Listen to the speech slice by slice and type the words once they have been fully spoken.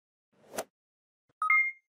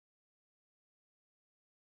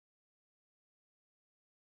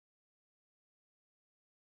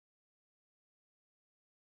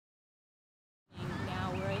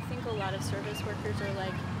lot of service workers are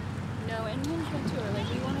like, no, and management too, are like,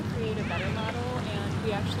 we want to create a better model, and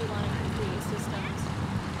we actually want to create systems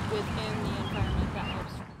within the environment that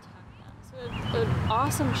helps to protect them. So an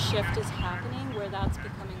awesome shift is happening where that's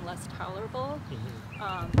becoming less tolerable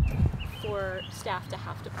for staff to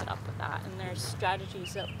have to put up with that. And there's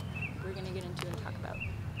strategies that we're going to get into and talk about.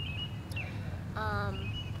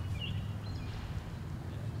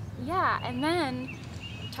 Yeah, and then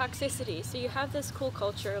toxicity. So you have this cool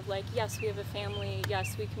culture of like, yes, we have a family,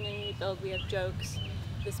 yes, we community build, we have jokes,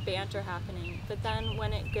 this banter happening. But then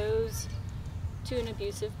when it goes to an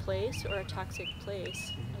abusive place or a toxic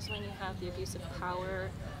place is when you have the abuse of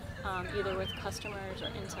power, either with customers or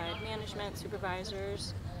inside management,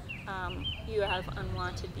 supervisors. You have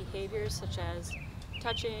unwanted behaviors such as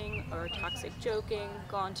touching or toxic joking,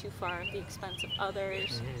 gone too far at the expense of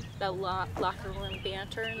others. That locker room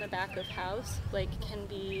banter in the back of house can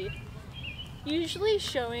be usually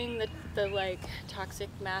showing the like toxic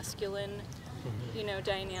masculine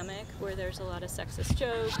dynamic where there's a lot of sexist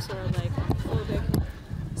jokes or like homophobic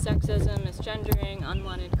sexism, misgendering,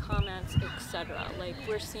 unwanted comments, etc. Like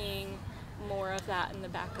we're seeing more of that in the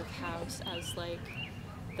back of house as like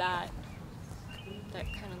that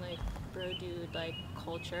kind of like bro dude like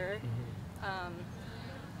culture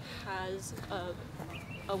has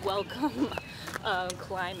a welcome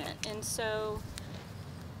climate. And so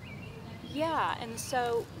yeah,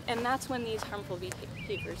 and that's when these harmful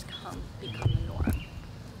behaviors become the norm.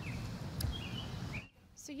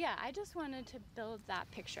 So yeah, I just wanted to build that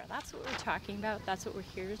picture. That's what we're talking about. That's what we're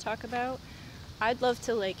here to talk about. I'd love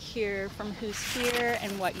to like hear from who's here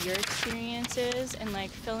and what your experience is, and like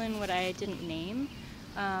fill in what I didn't name.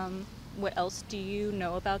 What else do you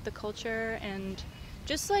know about the culture, and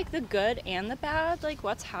just like the good and the bad, like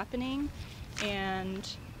what's happening, and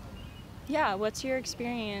yeah, what's your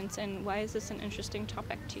experience, and why is this an interesting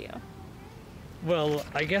topic to you? Well,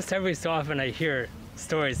 I guess every so often I hear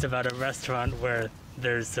stories about a restaurant where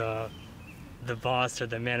there's the boss or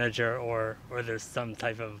the manager or there's some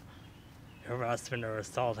type of harassment or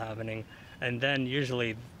assault happening, and then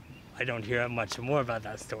usually I don't hear much more about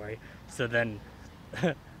that story. So then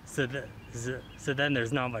so then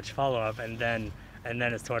there's not much follow-up, and then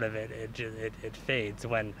it's sort of it fades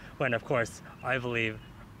when of course I believe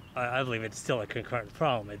it's still a concurrent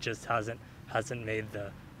problem. It just hasn't made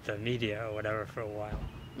the media or whatever for a while.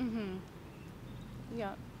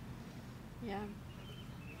 Yeah.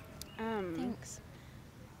 Thanks.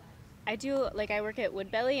 I work at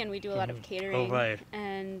Woodbelly, and we do a lot of catering. Oh, right.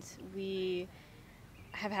 And we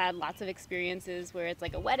have had lots of experiences where it's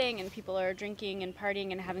like a wedding and people are drinking and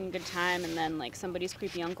partying and having a good time, and then like somebody's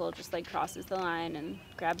creepy uncle just like crosses the line and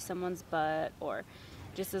grabs someone's butt or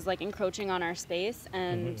just is like encroaching on our space.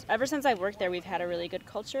 And ever since I've worked there, we've had a really good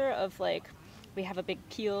culture of like, we have a big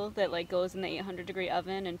peel that like goes in the 800-degree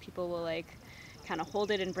oven, and people will like kind of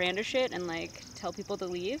hold it and brandish it and like tell people to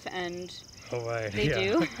leave, and they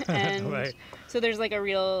do. And so there's like a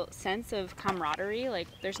real sense of camaraderie. Like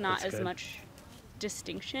there's not as much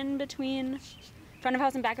distinction between front of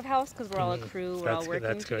house and back of house because we're all a crew, we're all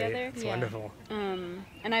working together. It's wonderful. And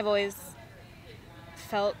I've always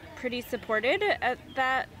felt pretty supported at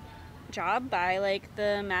that job by like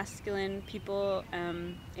the masculine people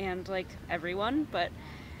and like everyone, but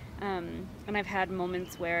and I've had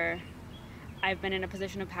moments where I've been in a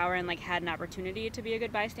position of power and like had an opportunity to be a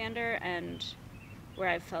good bystander, and where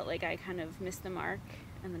I've felt like I kind of missed the mark,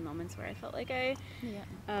 and then moments where I felt like I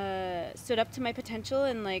stood up to my potential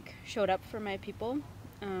and like showed up for my people,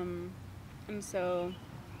 and so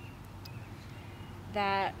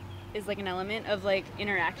that is like an element of like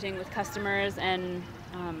interacting with customers and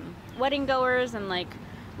wedding goers, and like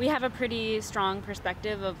we have a pretty strong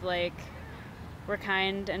perspective of like we're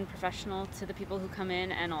kind and professional to the people who come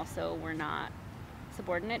in, and also we're not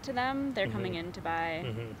subordinate to them. They're coming in to buy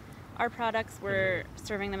our products. We're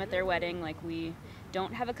serving them at their wedding. Like we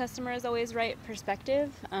don't have a customer is always right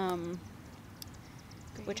perspective,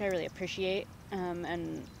 which I really appreciate.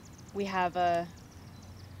 And we have a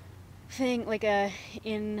thing like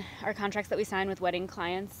in our contracts that we sign with wedding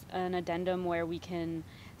clients, an addendum where we can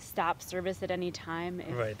stop service at any time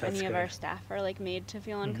if any of our staff are like made to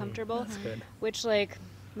feel uncomfortable. That's good. Which like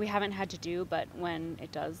we haven't had to do, but when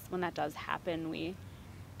that does happen, we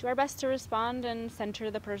do our best to respond and center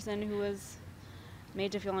the person who was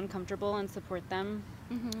made to feel uncomfortable and support them.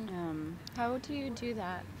 How do you do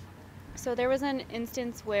that? So there was an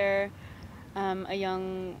instance where a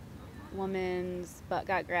young woman's butt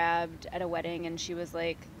got grabbed at a wedding, and she was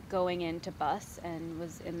like going in to bus and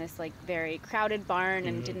was in this like very crowded barn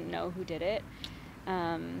and didn't know who did it,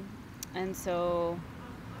 and so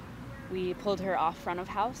we pulled her off front of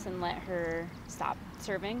house and let her stop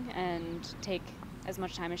serving and take as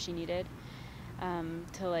much time as she needed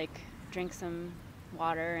to like drink some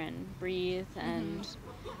water and breathe. And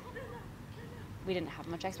we didn't have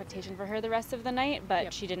much expectation for her the rest of the night,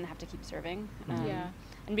 but she didn't have to keep serving.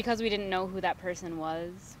 And because we didn't know who that person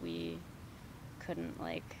was, we couldn't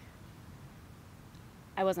like,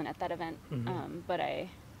 I wasn't at that event, but I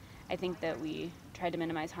think that we tried to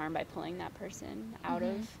minimize harm by pulling that person out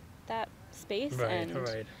of that space.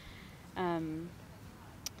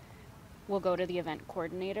 We'll go to the event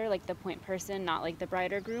coordinator, like the point person, not like the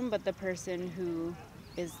bride or groom, but the person who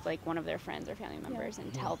is like one of their friends or family members,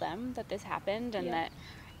 and tell them that this happened, and that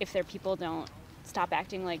if their people don't stop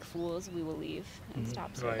acting like fools, we will leave and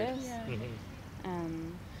stop service.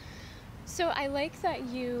 So I like that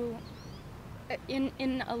you,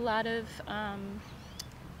 in a lot of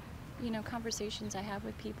conversations I have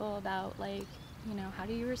with people about like, how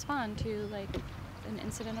do you respond to like an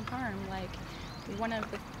incident of harm? Like, one of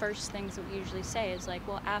the first things that we usually say is like,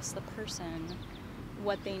 well, ask the person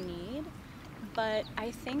what they need. But I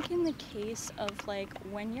think in the case of like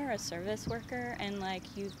when you're a service worker and like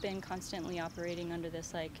you've been constantly operating under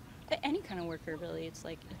this, like any kind of worker really, it's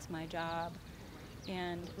like, it's my job,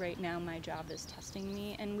 and right now my job is testing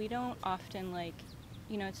me, and we don't often like,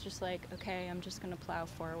 it's just like, okay, I'm just gonna plow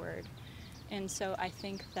forward. And so I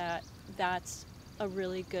think that that's a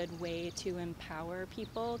really good way to empower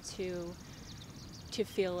people to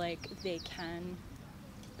feel like they can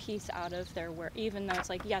piece out of their work, even though it's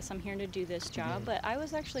like, yes, I'm here to do this job, but I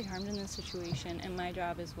was actually harmed in this situation, and my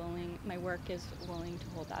work is willing to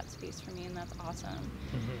hold that space for me, and that's awesome.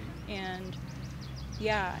 And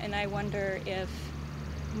and I wonder if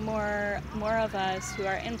more of us who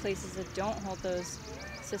are in places that don't hold those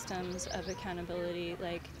systems of accountability,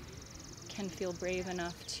 like, can feel brave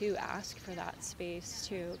enough to ask for that space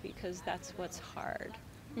too, because that's what's hard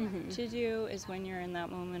to do, is when you're in that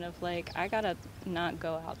moment of like, I gotta not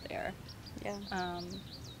go out there.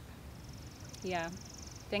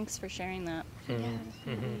 Thanks for sharing that.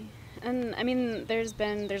 And I mean, there's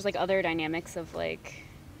like other dynamics of like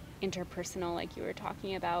interpersonal, like you were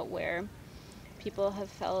talking about, where people have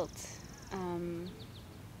felt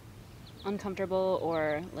uncomfortable,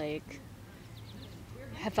 or like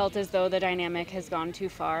have felt as though the dynamic has gone too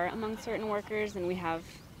far among certain workers, and we have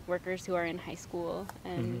workers who are in high school,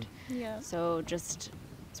 and so just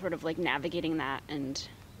sort of like navigating that and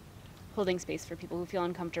holding space for people who feel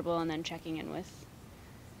uncomfortable, and then checking in with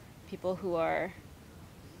people who are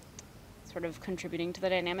sort of contributing to the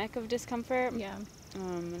dynamic of discomfort. And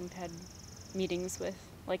we've had meetings with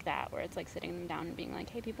like that, where it's like sitting them down and being like,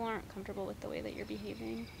 hey, people aren't comfortable with the way that you're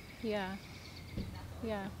behaving.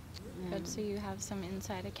 Good. So you have some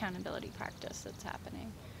inside accountability practice that's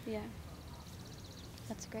happening.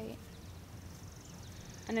 That's great.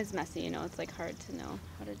 And it's messy, it's like hard to know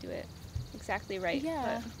how to do it exactly right.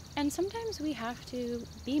 But. And sometimes we have to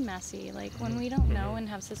be messy. Like when we don't know and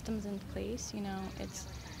have systems in place, it's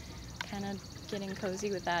kind of getting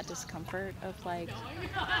cozy with that discomfort of like,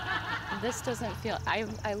 this doesn't feel, I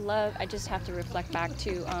just have to reflect back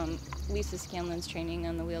to Lisa Scanlon's training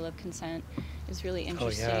on the Wheel of Consent is really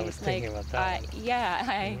interesting. I was thinking about that.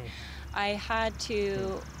 I had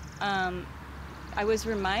to, I was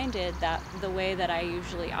reminded that the way that I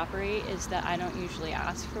usually operate is that I don't usually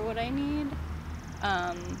ask for what I need.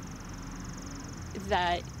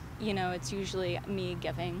 That, it's usually me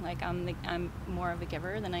giving. Like I'm more of a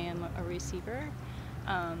giver than I am a receiver.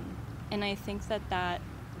 And I think that,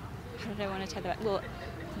 how did I want to tie that? Well,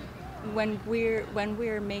 when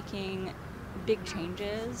we're making big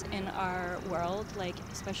changes in our world, like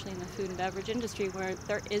especially in the food and beverage industry, where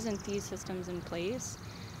there isn't these systems in place,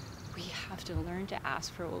 we have to learn to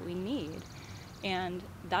ask for what we need. And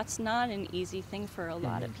that's not an easy thing for a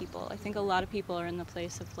lot of people. I think a lot of people are in the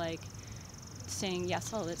place of like saying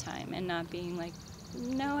yes all the time and not being like,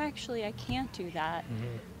 no, actually I can't do that,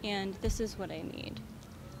 and this is what I need.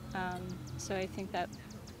 So I think that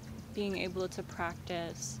being able to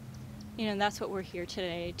practice, that's what we're here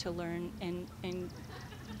today to learn and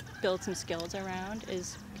build some skills around,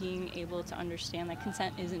 is being able to understand that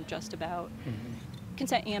consent isn't just about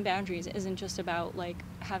consent, and boundaries isn't just about like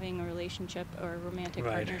having a relationship or a romantic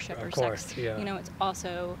partnership or sex. It's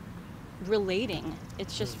also relating.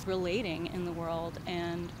 It's just relating in the world,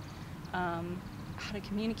 and how to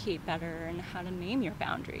communicate better, and how to name your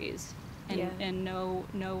boundaries, and know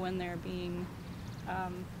when they're being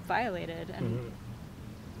violated, and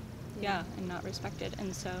and not respected.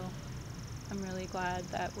 And so I'm really glad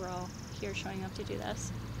that we're all here showing up to do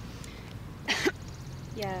this.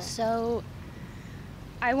 So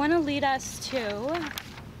I want to lead us to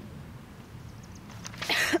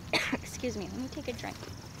excuse me, let me take a drink.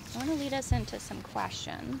 I want to lead us into some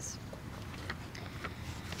questions.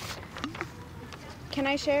 Can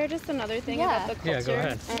I share just another thing Yeah. about the culture? Yeah, go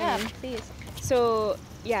ahead. Yeah, please. So,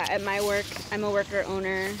 yeah, at my work, I'm a worker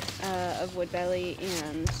owner of Woodbelly,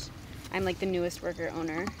 and I'm like the newest worker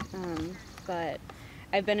owner. But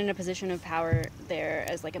I've been in a position of power there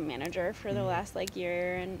as like a manager for the last like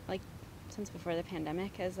year, and like since before the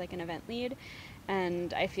pandemic as like an event lead.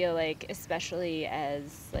 And I feel like, especially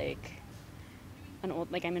as like an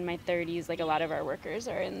old, like I'm in my 30s, like a lot of our workers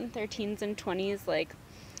are in their teens and 20s, like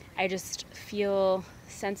I just feel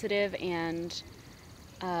sensitive and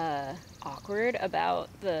awkward about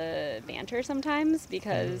the banter sometimes,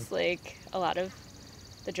 because like a lot of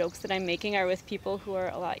the jokes that I'm making are with people who are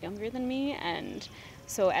a lot younger than me. And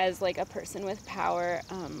so as like a person with power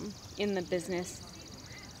in the business,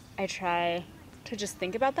 I try to just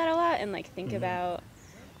think about that a lot, and like think about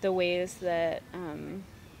the ways that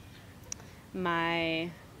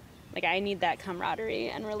I need that camaraderie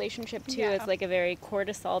and relationship too. Yeah. It's like a very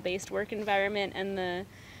cortisol based work environment, and the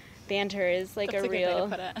banter is like That's a a good way to real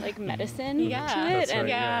put it. like medicine Yeah. to it. That's And right,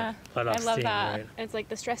 yeah. Let off I love steam, that. right? it's like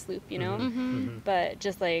the stress loop, you know. Mm-hmm. But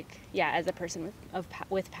just like, yeah, as a person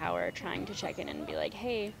with power, trying to check in and be like,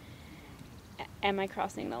 hey, am I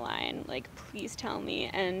crossing the line? Like, please tell me.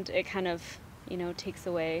 And it kind of, you know, takes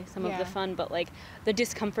away some of Yeah. the fun, but like the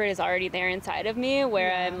discomfort is already there inside of me, where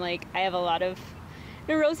Yeah. I'm like, I have a lot of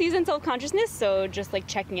neuroses and self-consciousness, so just like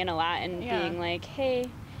checking in a lot and Yeah. being like, hey.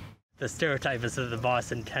 The stereotype is that the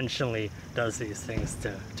boss intentionally does these things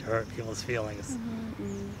to hurt people's feelings.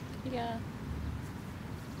 Yeah.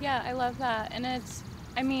 Yeah, I love that. And it's,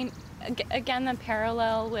 I mean, again, the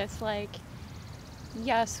parallel with like,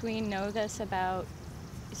 yes, we know this about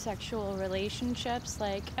sexual relationships.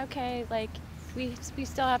 Like, okay, like we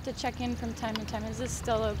still have to check in from time to time. Is this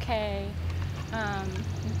still okay?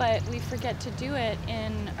 But we forget to do it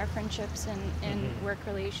in our friendships and in work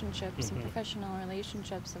relationships and professional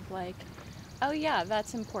relationships of like, oh yeah,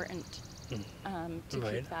 that's important to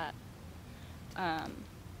Right. keep that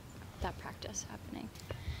that practice happening.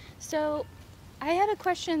 So I had a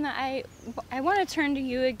question that I want to turn to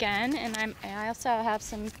you again, and I also have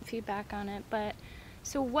some feedback on it, but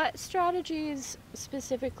so what strategies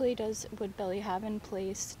specifically does Woodbelly have in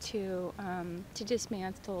place to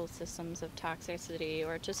dismantle systems of toxicity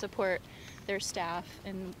or to support their staff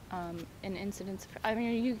in incidents? I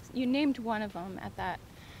mean, you named one of them at that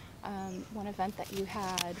one event that you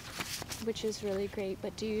had, which is really great,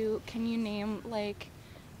 but can you name like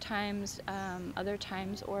other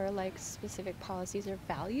times, or like specific policies or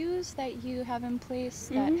values that you have in place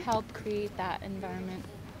that help create that environment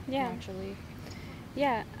naturally?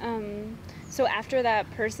 Yeah, so after that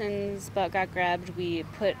person's butt got grabbed, we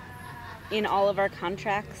put in all of our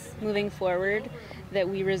contracts moving forward that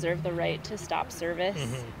we reserve the right to stop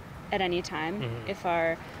service at any time if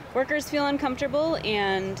our workers feel uncomfortable,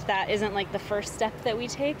 and that isn't like the first step that we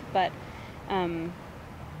take, but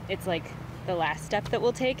it's like the last step that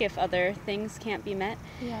we'll take if other things can't be met.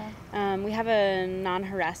 Yeah. We have a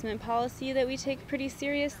non-harassment policy that we take pretty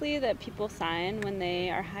seriously, that people sign when they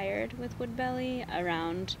are hired with Woodbelly,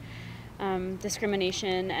 around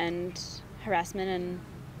discrimination and harassment and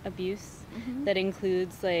abuse. That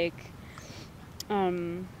includes like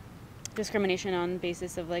discrimination on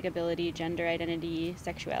basis of like ability, gender identity,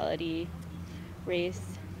 sexuality,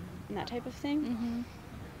 race, and that type of thing.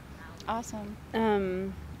 Awesome.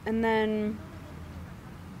 And then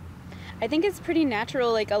I think it's pretty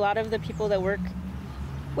natural, like a lot of the people that work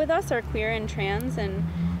with us are queer and trans, and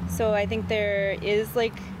so I think there is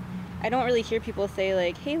like, I don't really hear people say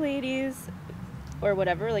like, hey ladies, or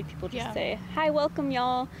whatever, like people just say, hi, welcome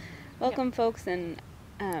y'all, welcome folks, and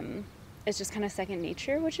it's just kind of second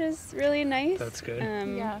nature, which is really nice. That's good.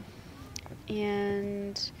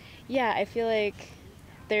 And yeah, I feel like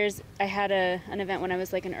I had an event when I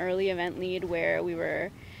was like an early event lead where we were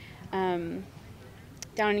down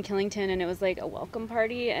in Killington, and it was like a welcome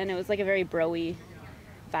party, and it was like a very bro-y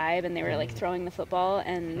vibe, and they were like throwing the football,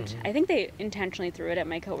 and I think they intentionally threw it at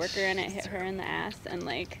my coworker, and it hit her in the ass, and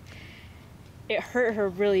like it hurt her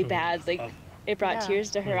really bad. Like it brought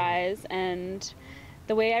tears to her eyes, and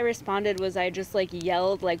the way I responded was I just like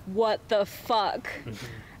yelled like, what the fuck?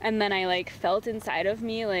 And then I like felt inside of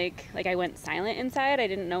me like I went silent inside. I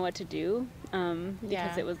didn't know what to do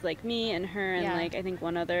because it was like me and her and like I think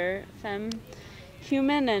one other femme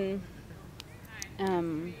human, and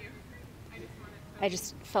I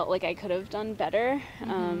just felt like I could have done better,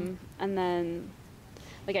 and then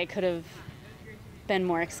like I could have been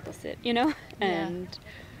more explicit, you know. And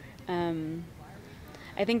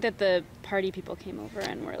I think that the party people came over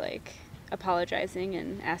and were like, apologizing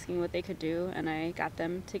and asking what they could do, and I got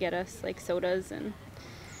them to get us like sodas and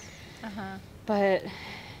but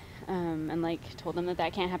and like told them that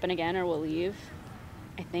that can't happen again or we'll leave,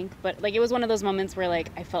 I think. But like it was one of those moments where like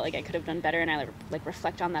I felt like I could have done better, and I like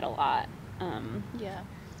reflect on that a lot.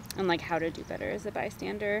 And like how to do better as a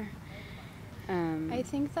bystander. I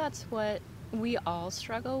think that's what we all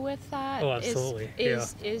struggle with. That Oh, absolutely.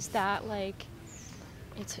 is that like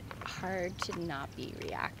it's hard to not be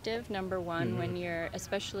reactive, number one, when you're,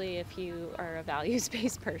 especially if you are a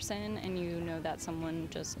values-based person and you know that someone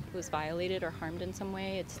just was violated or harmed in some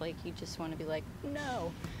way. It's like you just want to be like,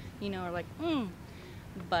 no, you know, or like,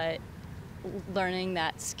 but learning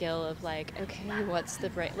that skill of like, okay, what's the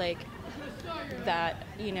right, like that,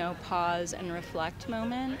 you know, pause and reflect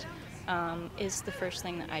moment is the first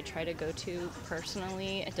thing that I try to go to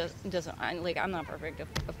personally. It doesn't, I'm not perfect,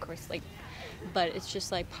 of course, like, but it's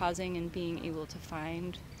just like pausing and being able to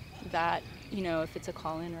find that, you know, if it's a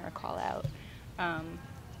call in or a call out.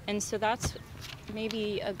 And so that's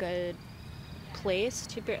maybe a good place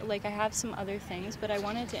to be, like I have some other things, but I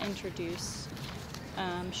wanted to introduce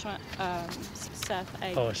Seth,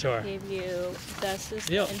 I gave you, this is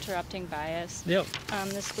the Interrupting Bias.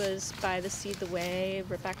 This was by the Seed the Way,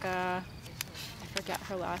 Rebecca, I forget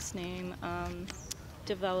her last name,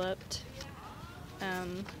 developed.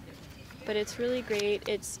 But it's really great.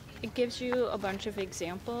 It gives you a bunch of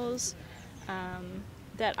examples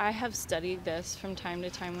that I have studied this from time to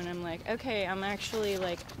time when I'm like, okay, I'm actually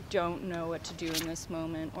like don't know what to do in this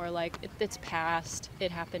moment, or like it's past,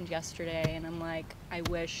 it happened yesterday, and I'm like, I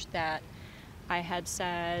wish that I had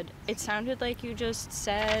said, it sounded like you just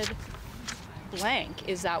said blank.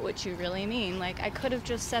 Is that what you really mean? Like I could have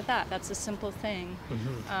just said that. That's a simple thing.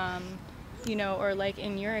 You know, or like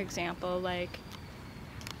in your example, like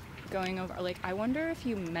going over, like I wonder if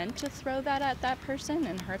you meant to throw that at that person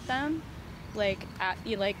and hurt them. Like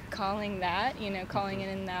you like calling that, you know, calling it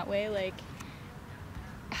in that way, like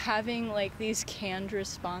having like these canned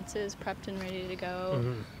responses prepped and ready to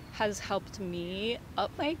go has helped me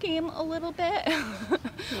up my game a little bit.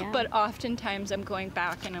 But oftentimes I'm going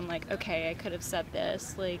back and I'm like, okay, I could have said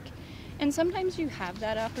this, like, and sometimes you have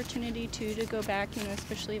that opportunity too to go back, you know,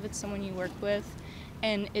 especially if it's someone you work with,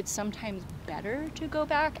 and it's sometimes better to go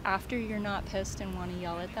back after you're not pissed and want to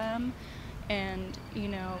yell at them. And, you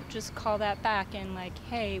know, just call that back and like,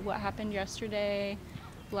 hey, what happened yesterday,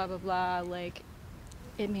 blah, blah, blah, like,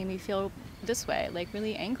 it made me feel this way, like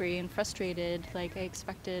really angry and frustrated, like I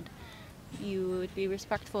expected you would be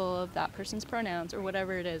respectful of that person's pronouns or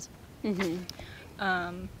whatever it is.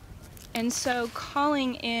 And so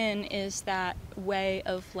calling in is that way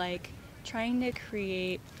of like trying to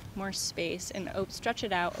create more space and stretch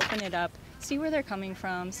it out, open it up, see where they're coming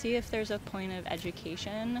from, see if there's a point of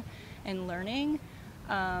education and learning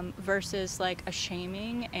versus like a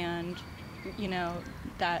shaming and, you know,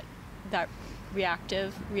 that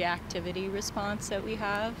reactivity response that we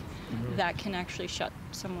have that can actually shut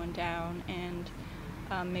someone down and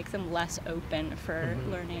make them less open for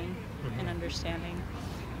learning and understanding.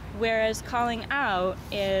 Whereas calling out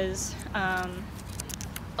is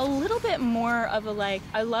a little bit more of a like,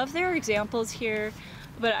 I love their examples here,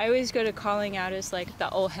 but I always go to calling out as like the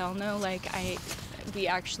oh hell no, like we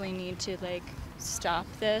actually need to like stop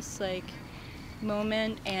this like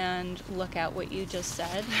moment and look at what you just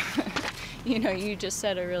said. You know, you just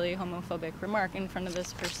said a really homophobic remark in front of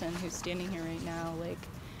this person who's standing here right now, like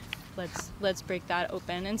let's break that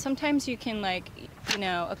open. And sometimes you can like, you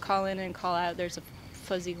know, a call in and call out, there's a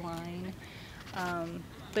fuzzy line,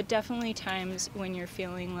 but definitely times when you're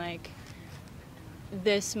feeling like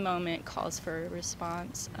this moment calls for a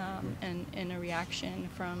response and a reaction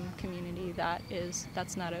from community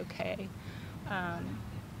that's not okay.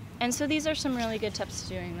 And so these are some really good tips to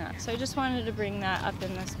doing that. So I just wanted to bring that up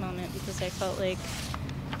in this moment because I felt like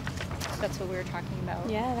that's what we were talking about.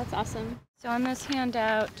 Yeah, that's awesome. So on this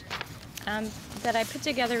handout that I put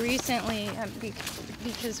together recently,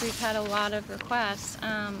 because we've had a lot of requests,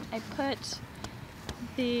 I put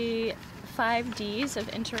the 5 Ds of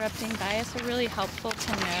interrupting bias are really helpful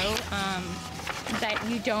to know that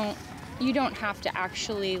you don't have to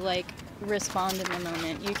actually like respond in the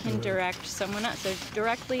moment. You can direct someone else. So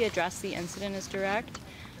directly address the incident as direct.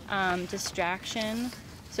 Distraction.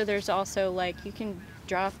 So there's also like you can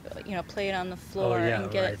drop, you know, play it on the floor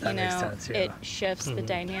and get, you know, it shifts the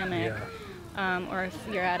dynamic. Or if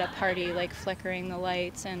you're at a party, like flickering the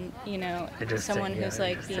lights and, you know, someone who's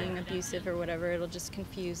like being abusive or whatever, it'll just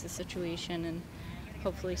confuse the situation and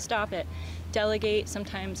hopefully stop it. Delegate,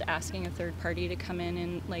 sometimes asking a third party to come in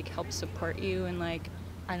and like help support you and like,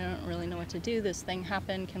 I don't really know what to do, this thing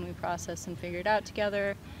happened, can we process and figure it out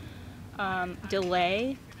together?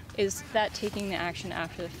 delay is that taking the action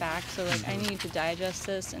after the fact. So like I need to digest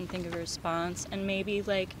this and think of a response, and maybe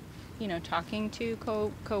like, you know, talking to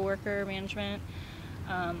coworker management,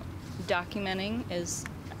 documenting is,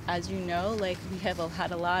 as you know, like we have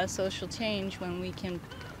had a lot of social change when we can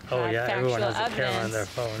have everyone factual has a camera on their evidence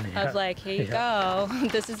phone. of like, here you go,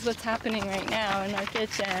 this is what's happening right now in our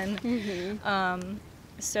kitchen.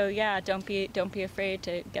 So yeah, don't be afraid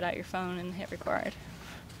to get out your phone and hit record.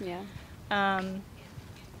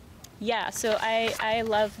 Yeah, so I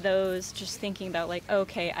love those, just thinking about like,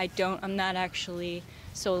 okay, I'm not actually,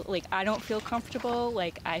 so like I don't feel comfortable,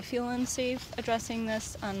 like I feel unsafe addressing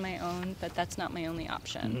this on my own, but that's not my only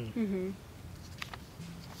option.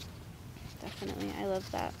 Definitely, I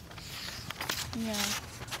love that. Yeah.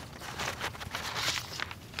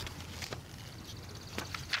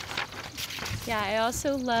 Yeah, I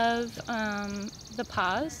also love the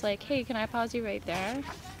pause, like, hey, can I pause you right there?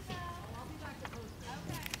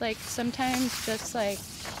 Like sometimes just like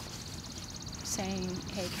saying,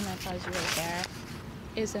 hey, can I pause you right there,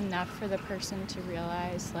 is enough for the person to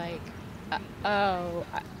realize like,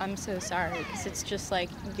 I'm so sorry, because it's just like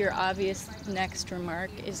your obvious next remark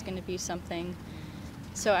is going to be something.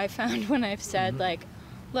 So I found when I've said like,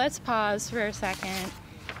 let's pause for a second,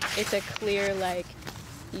 it's a clear like,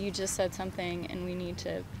 you just said something and we need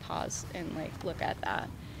to pause and like look at that.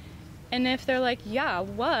 And if they're like, yeah,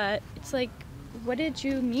 what? It's like, what did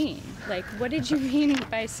you mean? Like, what did you mean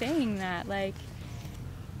by saying that? Like,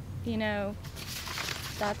 you know,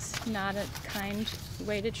 that's not a kind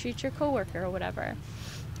way to treat your coworker or whatever.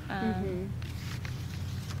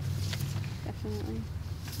 Definitely.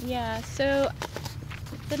 Yeah, so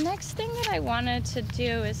the next thing that I wanted to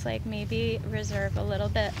do is like maybe reserve a little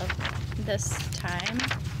bit of this time.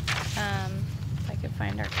 If I could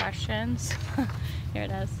find our questions. Here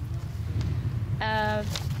it is.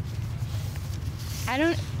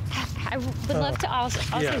 I would love to also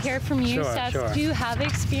hear from you, Seth. Sure. Do you have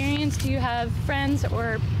experience? Do you have friends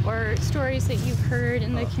or stories that you've heard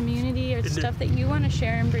in the community, or stuff that you want to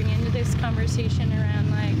share and bring into this conversation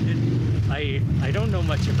around like? I don't know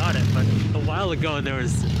much about it, but a while ago I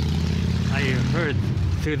heard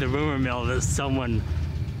through the rumor mill that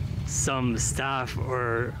some staff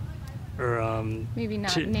or maybe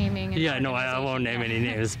not naming. Yeah, no, I won't name any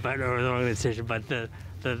names, but or the organization, but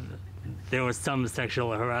there was some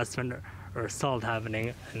sexual harassment or assault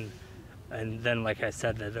happening, and then like I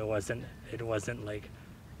said, that it wasn't like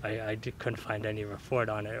couldn't find any report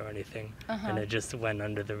on it or anything, and it just went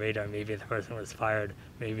under the radar. Maybe the person was fired,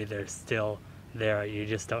 maybe they're still there, you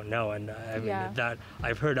just don't know. And I mean that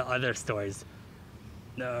I've heard other stories,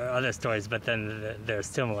 but then they're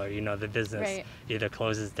similar. You know, the business either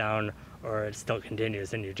closes down or it still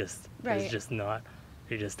continues, and there's just not.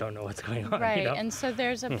 You just don't know what's going on. Right, you know? and so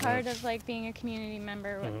there's a part of like being a community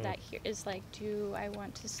member that is like, do I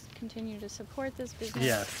want to continue to support this business?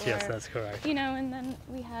 Yes, that's correct. You know, and then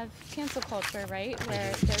we have cancel culture, right,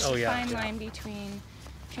 where there's a fine line between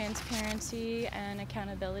transparency and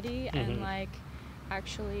accountability, and like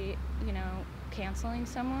actually, you know, canceling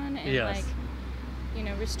someone, and like, you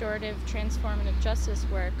know, restorative, transformative justice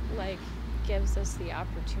work like gives us the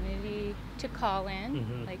opportunity to call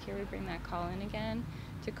in, like here we bring that call in again,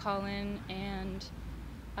 to call in, and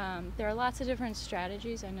there are lots of different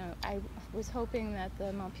strategies. I know I was hoping that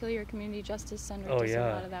the Montpelier Community Justice Center does a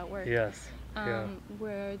lot of that work,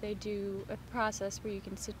 where they do a process where you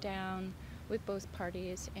can sit down with both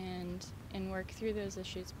parties and work through those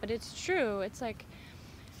issues. But it's true, it's like,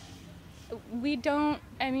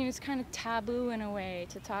 it's kind of taboo in a way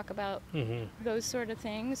to talk about those sort of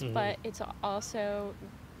things, but it's also,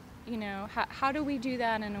 you know, how do we do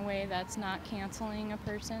that in a way that's not canceling a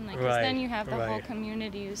person? Like, 'cause then you have the whole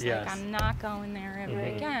community who's like, I'm not going there ever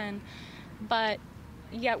again. But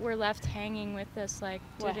yet we're left hanging with this, like,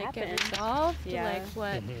 did it get resolved? Like,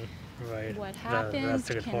 what happened? That's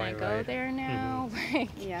a good Can point, I go there now? Like,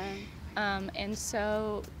 and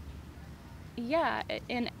so,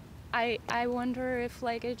 and I wonder if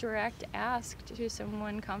like a direct ask to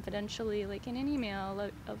someone confidentially, like in an email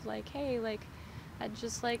of like, hey, like, I'd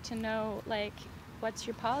just like to know, like, what's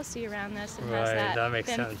your policy around this, and has that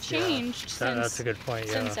been changed since that's a good point,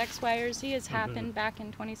 since X, Y, or Z has happened back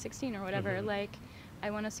in 2016 or whatever. Like,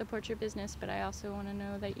 I want to support your business, but I also want to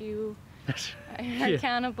know that you are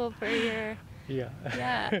accountable for your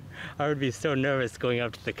I would be so nervous going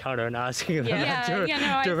up to the counter and asking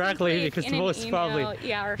them directly, like because most probably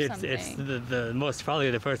it's the most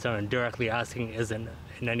probably the person I'm directly asking isn't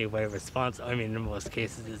in any way responsible. I mean, in most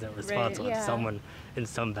cases isn't responsible. It's someone in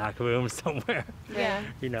some back room somewhere.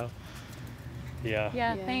 You know.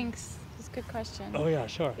 Thanks. It's a good question. Oh yeah,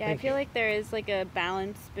 sure. Yeah, I feel like there is like a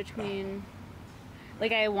balance between,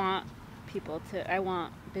 like, I want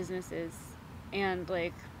businesses and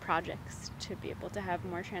like projects to be able to have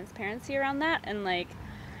more transparency around that, and like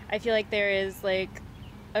I feel like there is like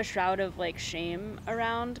a shroud of like shame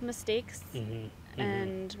around mistakes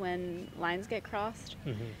and when lines get crossed.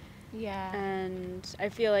 Yeah. And I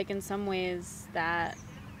feel like in some ways that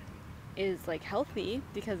is like healthy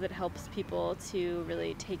because it helps people to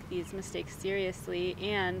really take these mistakes seriously,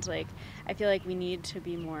 and like I feel like we need to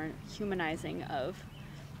be more humanizing of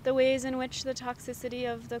the ways in which the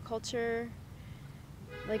toxicity of the culture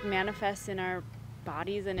like manifests in our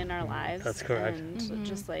bodies and in our lives. That's correct. And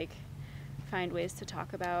just like find ways to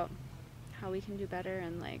talk about how we can do better.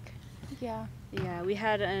 And like Yeah. we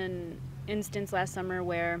had an instance last summer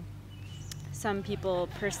where some people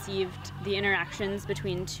perceived the interactions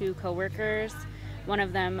between two coworkers, one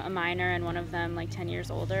of them a minor and one of them like 10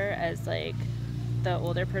 years older, as like the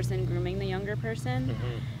older person grooming the younger person.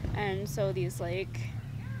 And so these like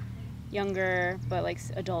younger but like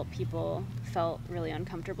adult people felt really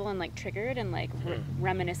uncomfortable and like triggered and like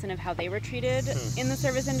reminiscent of how they were treated in the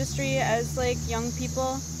service industry as like young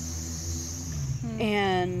people.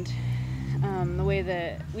 And the way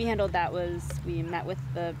that we handled that was we met with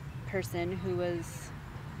the person who was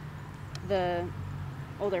the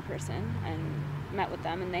older person and met with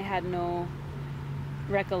them, and they had no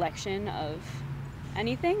recollection of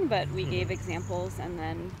anything, but we gave examples and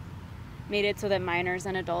then made it so that minors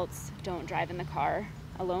and adults don't drive in the car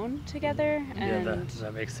alone together. And yeah,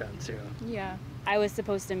 that makes sense. Yeah. I was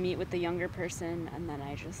supposed to meet with the younger person, and then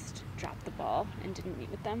I just dropped the ball and didn't meet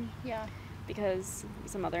with them. Yeah. Because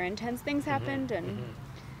some other intense things happened, and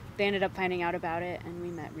they ended up finding out about it, and we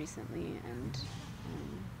met recently and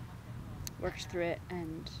worked through it,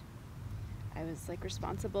 and I was like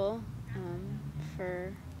responsible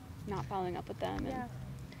for not following up with them. And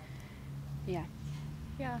yeah.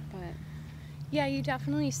 But yeah, you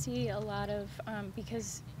definitely see a lot of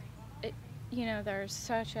because there's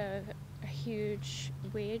such a huge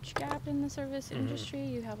wage gap in the service industry.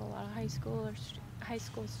 You have a lot of high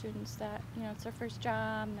school students that it's their first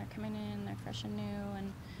job and they're coming in, they're fresh and new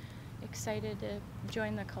and excited to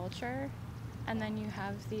join the culture, and then you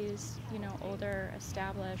have these older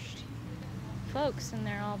established folks and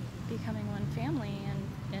they're all becoming one family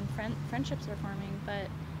and friendships are forming. But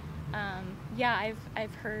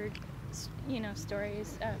I've heard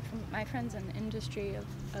stories from my friends in the industry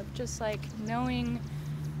of just like knowing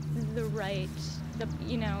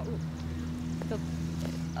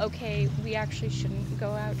okay, we actually shouldn't go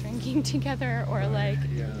out drinking together, or like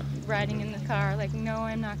riding in the car, like, no,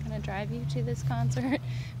 I'm not going to drive you to this concert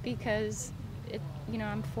because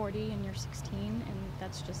I'm 40 and you're 16, and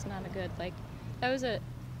that's just not a good, like, that was a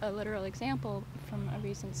literal example from a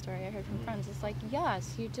recent story I heard from friends. It's like,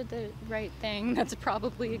 yes, you did the right thing, that's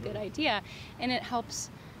probably a good idea, and it helps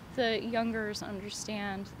the youngers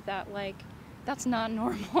understand that, like, that's not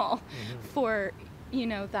normal for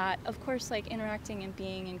that, of course, like, interacting and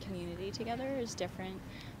being in community together is different,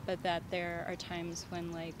 but that there are times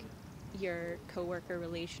when, like, your coworker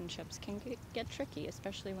relationships can get tricky,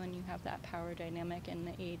 especially when you have that power dynamic and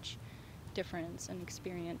the age difference and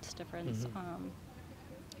experience difference.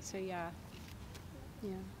 So yeah,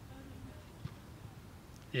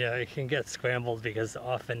 it can get scrambled because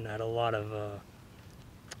often at a lot of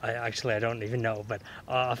I don't even know, but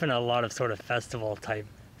often a lot of sort of festival type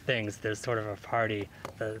things, there's sort of a party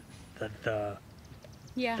that the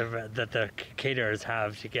caterers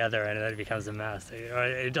have together, and then it becomes a mess. Or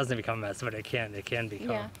it doesn't become a mess, but it can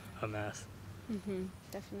become a mess.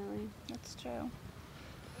 Definitely. that's true.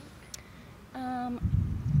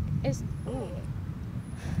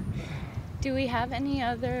 Do we have any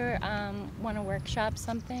other want to workshop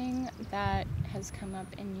something that has come up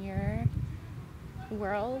in your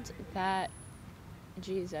world that,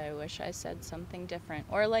 geez, I wish I said something different?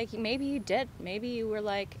 Or like maybe you did, maybe you were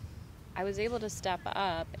like, I was able to step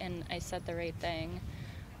up and I said the right thing,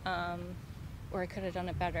 or I could have done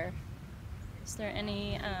it better. Is there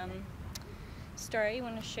any story you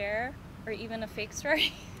want to share, or even a fake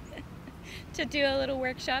story to do a little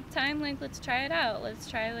workshop time? Like, let's try it out. Let's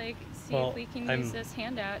try, like, see if we can use this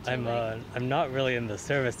handout. I'm not really in the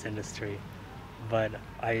service industry, but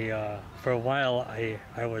I for a while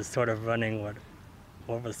I was sort of running what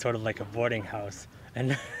was sort of like a boarding house,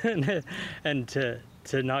 and and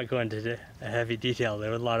to not go into heavy detail, there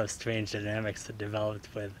were a lot of strange dynamics that developed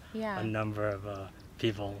with a number of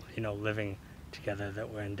people, living together that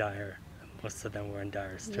were in dire. Most of them were in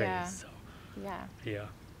dire straits. So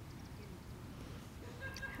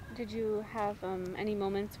Did you have any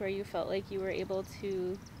moments where you felt like you were able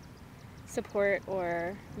to support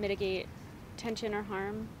or mitigate tension or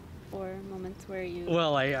harm, or moments where you...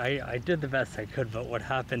 Well, I did the best I could, but what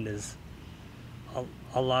happened is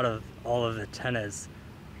all of the tenants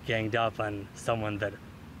ganged up on someone that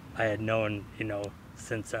I had known,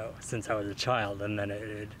 since I was a child, and then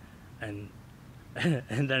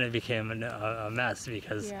and then it became a mess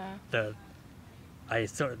because the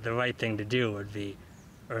right thing to do would be,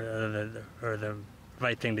 or the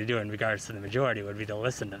right thing to do in regards to the majority would be to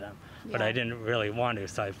listen to them, but I didn't really want to,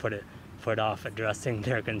 so I put off addressing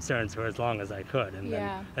their concerns for as long as I could,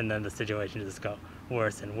 and then the situation just got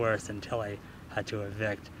worse and worse until I had to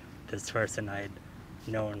evict this person I had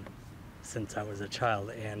known since I was a child,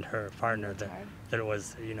 and her partner that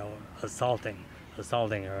was assaulting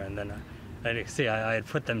her, and then I had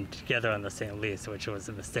put them together on the same lease, which was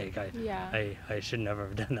a mistake. I should never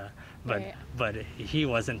have done that, but he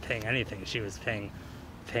wasn't paying anything. She was paying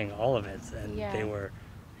all of it, and they were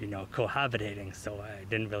cohabitating, so I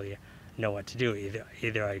didn't really know what to do.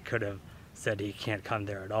 Either I could have said he can't come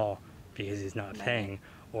there at all because he's not paying,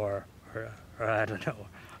 or I don't know.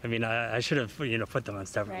 I mean, I should have put them on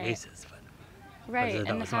separate leases, but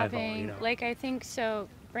that was my fault, like, I think so.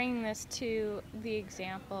 Bringing this to the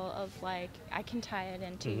example of, like, I can tie it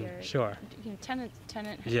into your tenant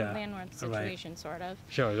landlord situation, sort of.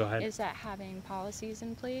 Sure, go ahead. Is that having policies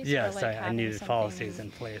in place? Yes, or, like, I needed policies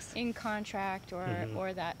in place. In contract,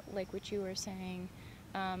 or that, like what you were saying,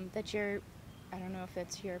 that I don't know if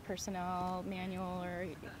it's your personnel manual or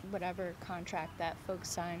whatever contract that folks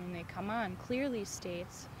sign when they come on, clearly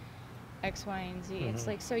states X, Y, and Z. It's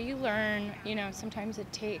like, so you learn, sometimes it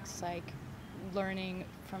takes, like, learning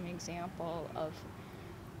from example of,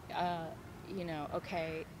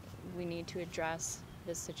 okay, we need to address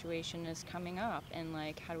this situation is coming up, and,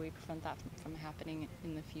 like, how do we prevent that from happening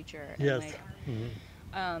in the future? Yes.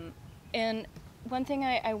 And, like, and one thing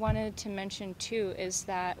I wanted to mention too is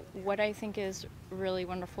that what I think is really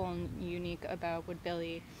wonderful and unique about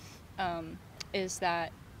Woodbilly is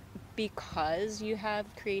that because you have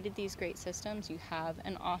created these great systems, you have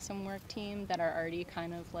an awesome work team that are already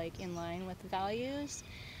kind of, like, in line with the values.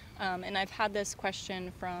 And I've had this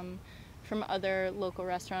question from other local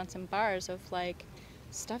restaurants and bars of, like,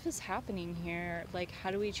 stuff is happening here, like,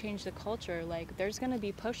 how do we change the culture? Like, there's going to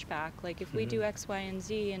be pushback, like, if we do X, Y, and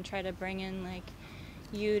Z and try to bring in, like,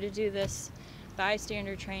 you to do this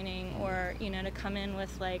bystander training, or to come in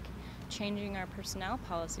with, like, changing our personnel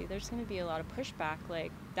policy, there's going to be a lot of pushback.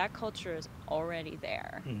 Like, that culture is already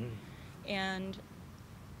there. And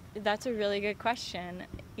that's a really good question.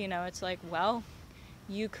 It's like, well,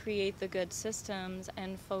 you create the good systems,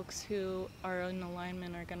 and folks who are in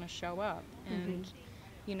alignment are going to show up, and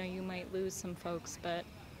you might lose some folks, but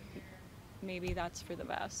maybe that's for the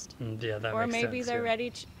best. Yeah, that or makes maybe sense, they're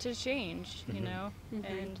ready to change,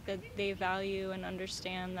 and that they value and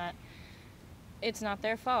understand that it's not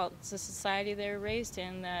their fault. It's the society they were raised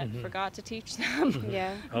in that forgot to teach them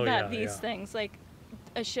these things. Like,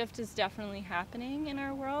 a shift is definitely happening in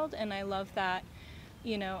our world, and I love that.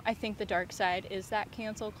 I think the dark side is that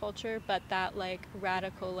cancel culture, but that, like,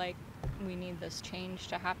 radical, like, we need this change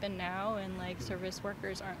to happen now, and, like, service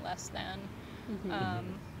workers aren't less than,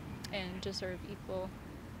 and deserve equal,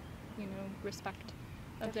 respect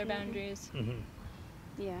of their boundaries.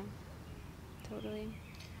 Yeah, totally.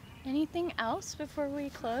 Anything else before we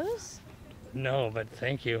close? No, but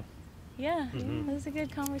thank you. Yeah, it was a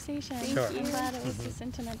good conversation. Sure. I'm glad it was this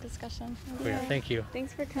intimate discussion. Yeah, thank you.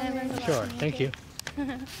 Thanks for coming. Sure, thank you.